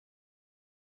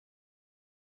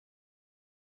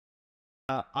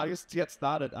I guess to get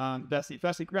started,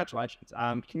 firstly, congratulations.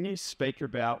 Can you speak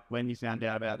about when you found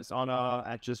out about this honour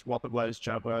and just what the Wallaroos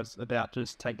job was about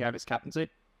just taking over his captaincy?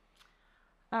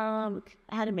 I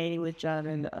had a meeting with Joe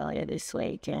earlier this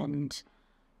week, and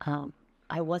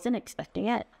I wasn't expecting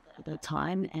it at the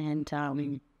time,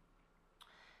 and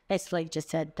basically just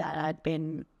said that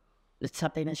it's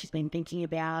something that she's been thinking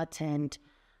about, and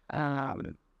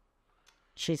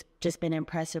she's just been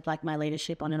impressed with like my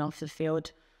leadership on and off the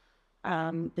field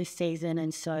this season,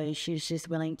 and so she's just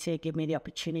willing to give me the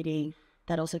opportunity.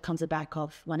 That also comes the back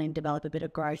of wanting to develop a bit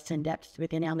of growth and depth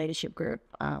within our leadership group,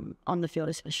 on the field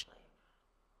especially.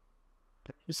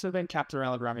 You've sort of been captain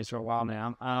around the Grammys for a while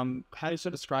now. How do you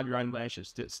sort of describe your own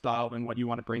leadership style and what you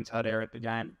want to bring to that area of the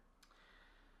game?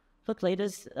 Look,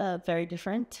 leaders are very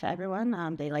different to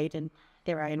everyone. They lead in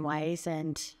their own ways,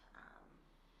 and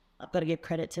I've got to give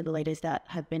credit to the leaders that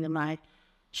have been in my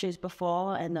shoes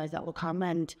before and those that will come,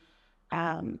 and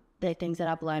there are things that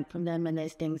I've learned from them, and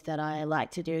there's things that I like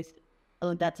to do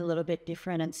that's a little bit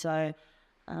different, and so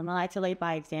I like to lead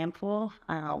by example.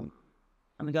 I'm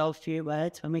going to go a few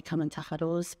words when we come into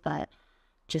huddles, but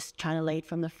just trying to lead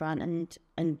from the front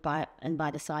and by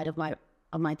the side of my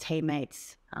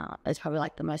teammates is probably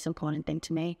like the most important thing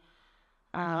to me.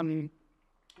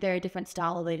 Very different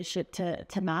style of leadership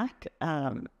to Mac.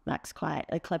 Mac's quite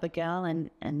a clever girl, and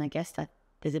I guess that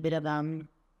there's a bit of I'm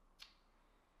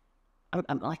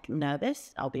like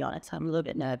nervous. I'll be honest, I'm a little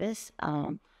bit nervous,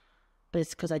 but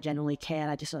it's because I genuinely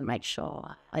care. I just want to make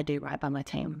sure I do right by my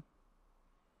team.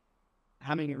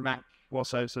 Having Mac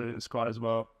also sort of in the squad as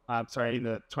well, in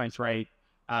the 23,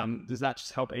 does that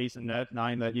just help ease the nerve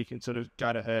knowing that you can sort of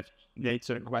go to her, need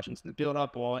certain questions in the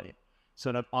build-up or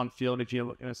sort of on field if you're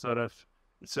looking to sort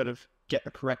of get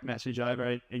the correct message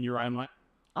over in your own way?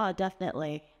 Oh,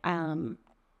 definitely.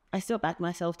 I still back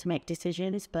myself to make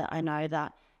decisions, but I know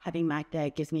that having Mac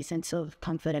there gives me a sense of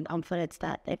comfort and confidence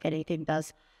that if anything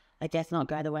does, I guess, not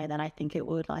go the way that I think it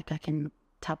would, like I can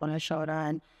tap on her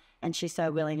shoulder, and she's so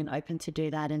willing and open to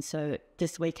do that. And so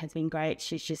this week has been great.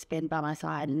 She's just been by my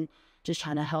side and just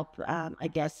trying to help, I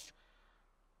guess,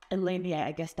 alleviate,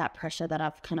 I guess, that pressure that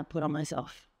I've kind of put on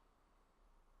myself.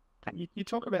 You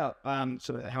talk about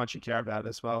sort of how much you care about it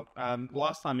as well.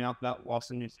 Last time out, that loss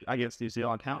against New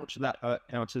Zealand, how much of that hurt?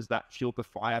 How much does that fuel the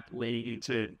fire leading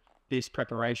into this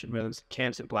preparation, whether it's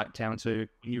camps at Blacktown to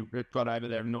you got over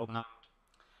there in Northern Ireland?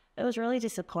 It was really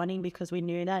disappointing because we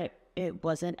knew that it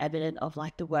wasn't evident of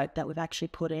like the work that we've actually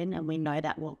put in, and we know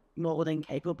that we're more than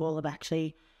capable of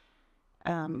actually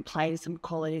playing some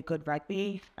quality good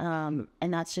rugby, and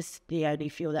that's just the only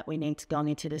feel that we need to go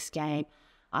into this game.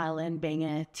 Ireland being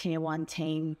a tier 1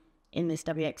 team in this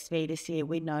WXV this year,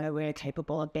 we know we're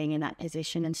capable of being in that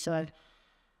position, and so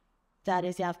that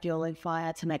is our fuel and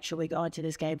fire to make sure we go into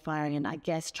this game firing, and I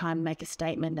guess try and make a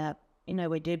statement that, you know,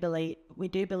 we do believe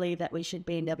that we should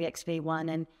be in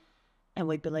WXV1, and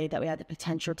we believe that we have the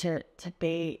potential to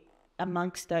be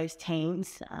amongst those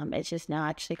teams. It's just now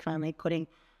actually finally putting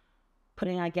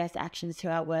I guess actions to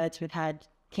our words. We've had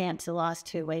camps the last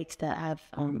 2 weeks that have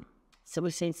so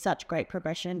we've seen such great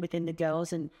progression within the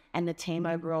girls and the team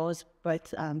overall, as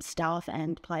both staff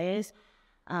and players.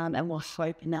 And we're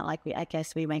hoping that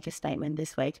we make a statement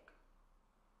this week.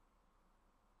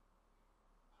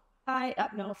 Hi,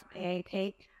 up north from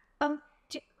AAP.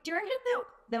 Do you reckon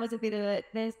there was a bit of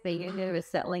there's been a bit of a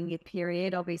settling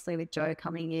period, obviously with Jo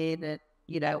coming in, and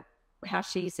you know how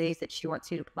she sees that she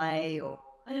wants you to play, or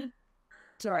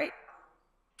sorry,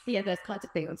 yeah, those kinds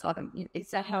of things.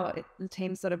 Is that how the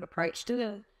team sort of approached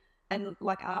it? And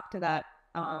like after that,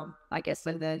 I guess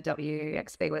when the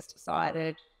WXV was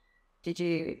decided, did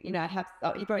you have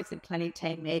you probably said plenty of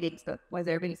team meetings, but was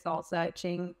there a bit of soul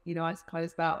searching? I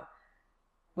suppose about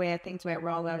where things went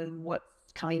wrong and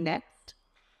what's coming next?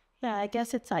 Yeah, I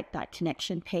guess it's like that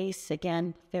connection piece.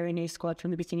 Again, very new squad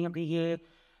from the beginning of the year,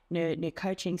 new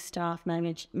coaching staff,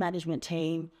 management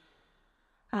team.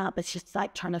 But it's just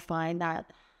like trying to find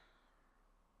that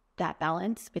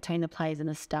balance between the players and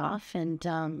the staff. And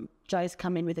Jo's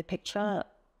come in with a picture,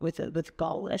 with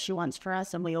goal that she wants for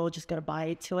us, and we all just got to buy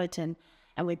into it, and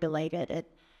we believe it.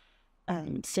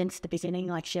 Since the beginning,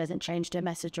 like, she hasn't changed her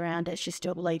message around it. She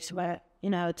still believes we're,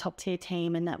 a top tier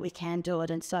team and that we can do it.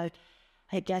 And so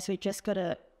I guess we've just got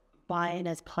to buy in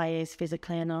as players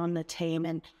physically and on the team,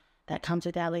 and that comes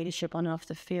with our leadership on and off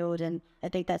the field. And I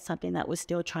think that's something that we're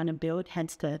still trying to build,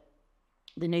 hence the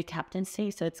new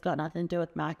captaincy. So it's got nothing to do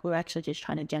with Mark. We're actually just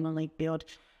trying to generally build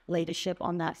leadership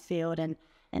on that field and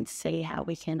see how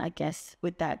we can, I guess,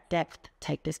 with that depth,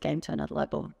 take this game to another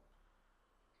level.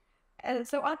 And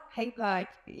so on paper, I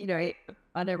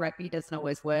know rugby doesn't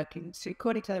always work. And so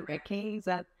according to the rankings,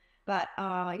 But,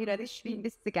 this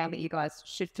is a game that you guys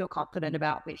should feel confident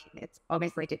about winning. It's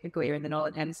obviously difficult. You're in the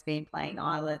Northern Hemisphere playing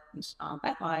Ireland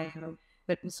at home.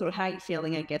 But sort of how are you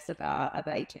feeling, I guess, about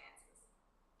your chances?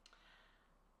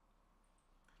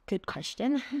 Good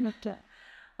question.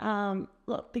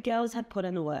 Look, the girls have put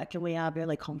in the work and we are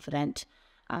really confident.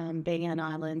 Being in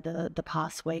Ireland the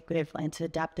past week, we've learned to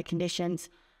adapt the conditions.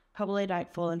 Probably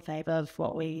don't fall in favour of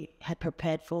what we had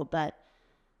prepared for, but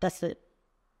that's the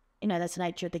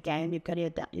nature of the game. You've got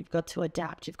to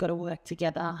adapt. You've got to work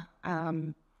together.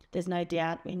 There's no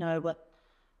doubt we know what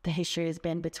the history has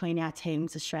been between our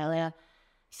teams. Australia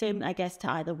seemed, I guess,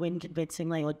 to either win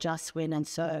convincingly or just win. And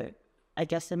so I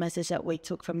guess the message that we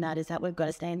took from that is that we've got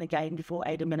to stay in the game before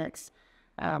 80 minutes.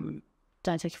 Don't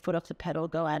take your foot off the pedal,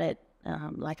 go at it.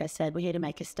 Like I said, we're here to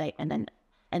make a statement.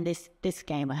 And this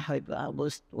game, I hope,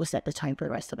 will set the tone for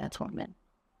the rest of our tournament.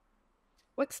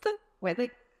 What's the weather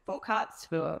forecast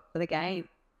for the game?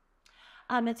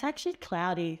 It's actually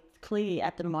cloudy, clear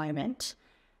at the moment.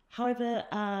 However,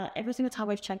 every single time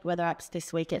we've checked weather apps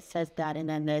this week, it says that, and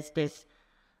then there's this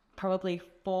probably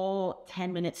 4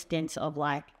 10-minute stints of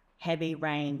like heavy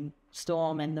rain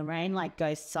storm, and the rain like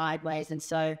goes sideways. And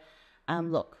so,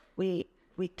 look, we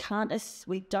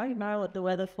don't know what the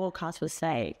weather forecast will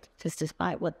say, because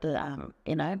despite what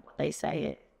they say,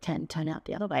 it can turn out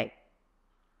the other way.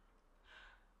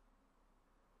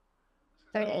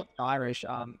 Irish,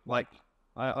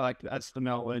 as the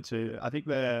Mel alluded to, I think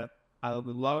the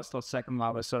lowest or second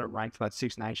lowest sort of ranked like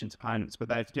Six Nations opponents, but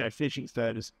they've finishing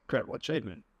third is incredible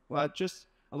achievement. Well, just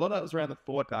a lot of that was around the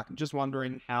forward pack. I'm just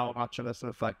wondering how much of a sort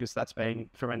of focus that's been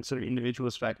from a sort of individual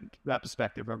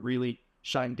perspective of really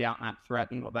shutting down that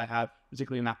threat and what they have,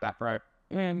 particularly in that back row.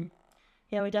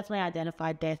 Yeah, we definitely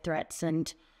identified their threats,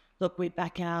 and look, we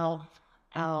back our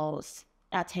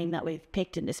team that we've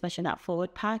picked, and especially in that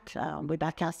forward pack. We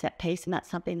back our set piece, and that's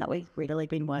something that we've really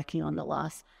been working on the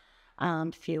last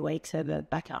few weeks over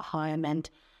back at home. And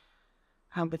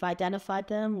we've identified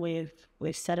them, we've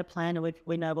set a plan, and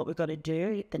we know what we've got to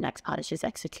do. The next part is just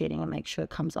executing and make sure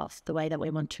it comes off the way that we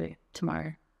want to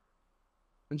tomorrow.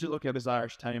 And you look at this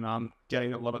Irish team,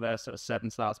 getting a lot of their sort of 7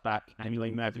 stars back,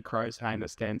 Amy Murphy Crow's name that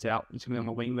stands out, particularly on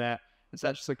the wing there. Is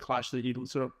that just a clash that you're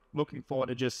sort of looking forward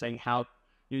to just seeing how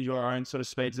your own sort of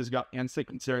speeds has got against it,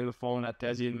 considering the form that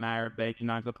Desi and Mayer have been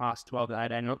over the past 12 to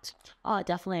 18 months? Oh,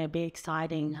 definitely. It'll be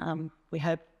exciting. We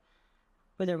hope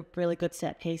with a really good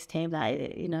set piece team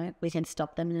that, we can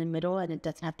stop them in the middle and it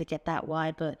doesn't have to get that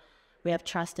wide, but we have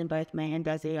trust in both me and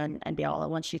Desi and Biola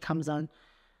once she comes on,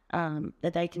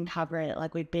 that they can cover it.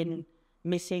 Like, we've been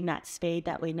missing that speed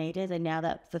that we needed, and now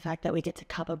that the fact that we get to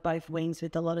cover both wings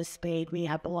with a lot of speed, we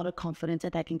have a lot of confidence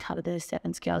that they can cover the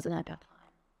 7 girls in our back line.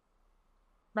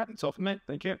 Right, that's all for me.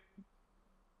 Thank you.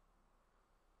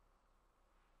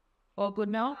 All good,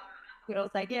 Mel? We'd all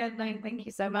say, thank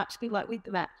you so much. Good luck with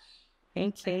the match.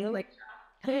 Thank you.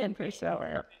 Appreciate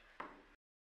it.